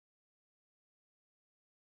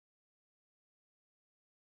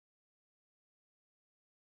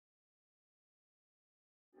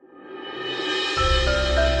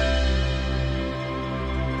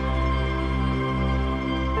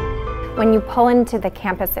When you pull into the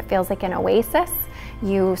campus, it feels like an oasis.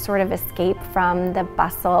 You sort of escape from the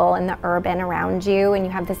bustle and the urban around you, and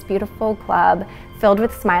you have this beautiful club filled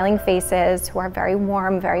with smiling faces who are very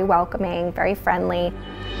warm, very welcoming, very friendly.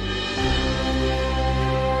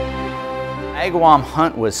 Agawam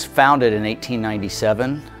Hunt was founded in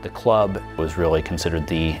 1897. The club was really considered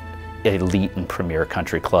the elite and premier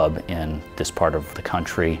country club in this part of the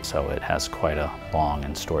country, so it has quite a long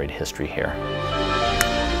and storied history here.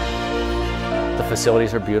 The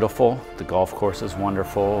facilities are beautiful, the golf course is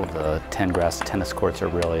wonderful, the 10-grass tennis courts are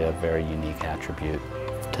really a very unique attribute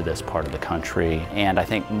to this part of the country, and I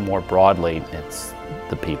think more broadly it's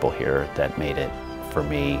the people here that made it, for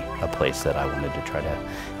me, a place that I wanted to try to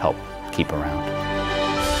help keep around.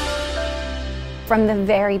 From the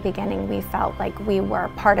very beginning, we felt like we were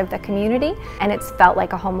part of the community, and it's felt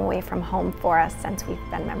like a home away from home for us since we've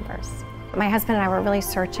been members. My husband and I were really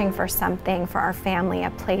searching for something for our family,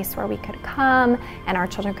 a place where we could come and our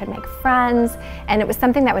children could make friends, and it was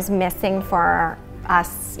something that was missing for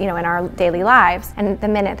us, in our daily lives. And the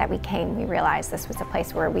minute that we came, we realized this was a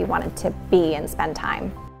place where we wanted to be and spend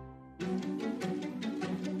time.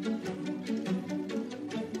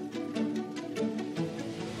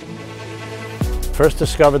 First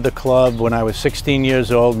discovered the club when I was 16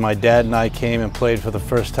 years old. My dad and I came and played for the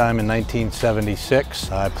first time in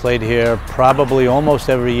 1976. I played here probably almost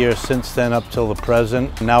every year since then up till the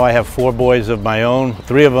present. Now I have 4 boys of my own,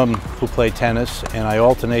 3 of them who play tennis, and I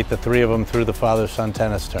alternate the 3 of them through the father-son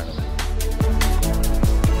tennis tournament.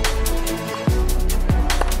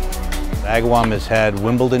 Agawam has had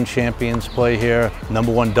Wimbledon champions play here.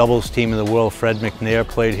 #1 doubles team in the world, Fred McNair,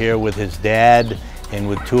 played here with his dad and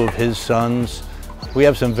with 2 of his sons. We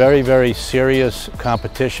have some very, very serious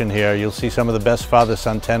competition here. You'll see some of the best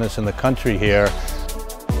father-son tennis in the country here.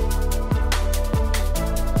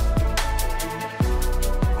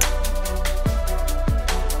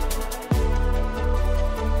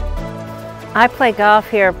 I play golf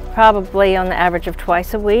here probably on the average of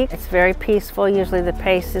twice a week. It's very peaceful. Usually the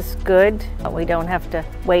pace is good. We don't have to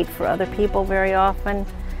wait for other people very often,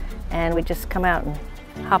 and we just come out and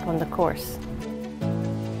hop on the course.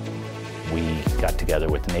 We got together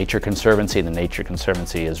with the Nature Conservancy. The Nature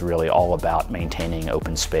Conservancy is really all about maintaining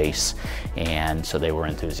open space, and so they were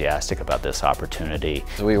enthusiastic about this opportunity.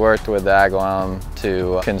 We worked with the Agawam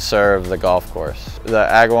to conserve the golf course. The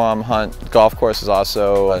Agawam Hunt golf course is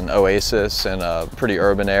also an oasis in a pretty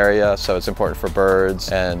urban area, so it's important for birds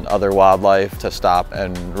and other wildlife to stop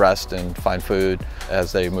and rest and find food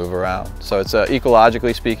as they move around. So it's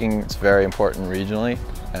ecologically speaking, it's very important regionally,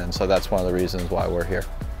 and so that's one of the reasons why we're here.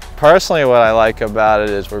 Personally, what I like about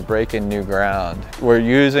it is we're breaking new ground. We're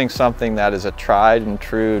using something that is a tried and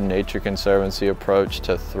true Nature Conservancy approach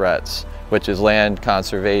to threats, which is land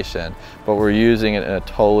conservation, but we're using it in a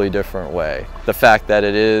totally different way. The fact that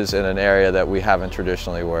it is in an area that we haven't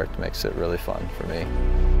traditionally worked makes it really fun for me.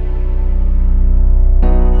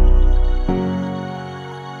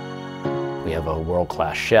 We have a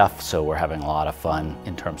world-class chef, so we're having a lot of fun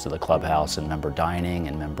in terms of the clubhouse and member dining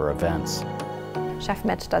and member events. Chef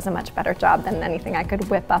Mitch does a much better job than anything I could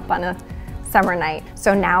whip up on a summer night.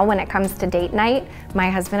 So now when it comes to date night, my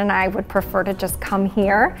husband and I would prefer to just come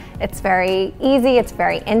here. It's very easy, it's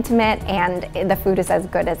very intimate, and the food is as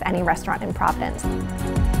good as any restaurant in Providence.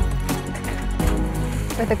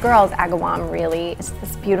 For the girls, Agawam really is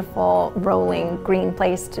this beautiful, rolling green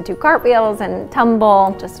place to do cartwheels and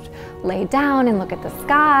tumble, just lay down and look at the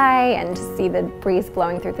sky and just see the breeze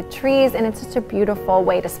blowing through the trees, and it's just a beautiful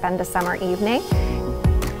way to spend a summer evening.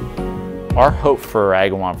 Our hope for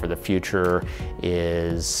Agawam for the future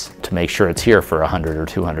is to make sure it's here for 100 or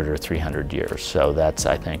 200 or 300 years. So that's,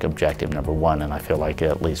 I think, objective number 1, and I feel like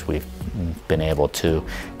at least we've been able to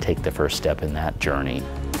take the first step in that journey.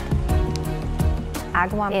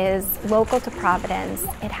 Agawam is local to Providence.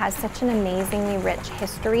 It has such an amazingly rich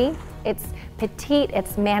history. It's petite,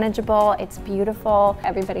 it's manageable, it's beautiful.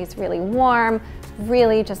 Everybody's really warm,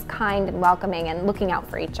 really just kind and welcoming and looking out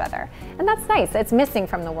for each other. And that's nice. It's missing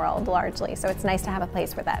from the world largely, so it's nice to have a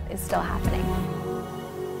place where that is still happening.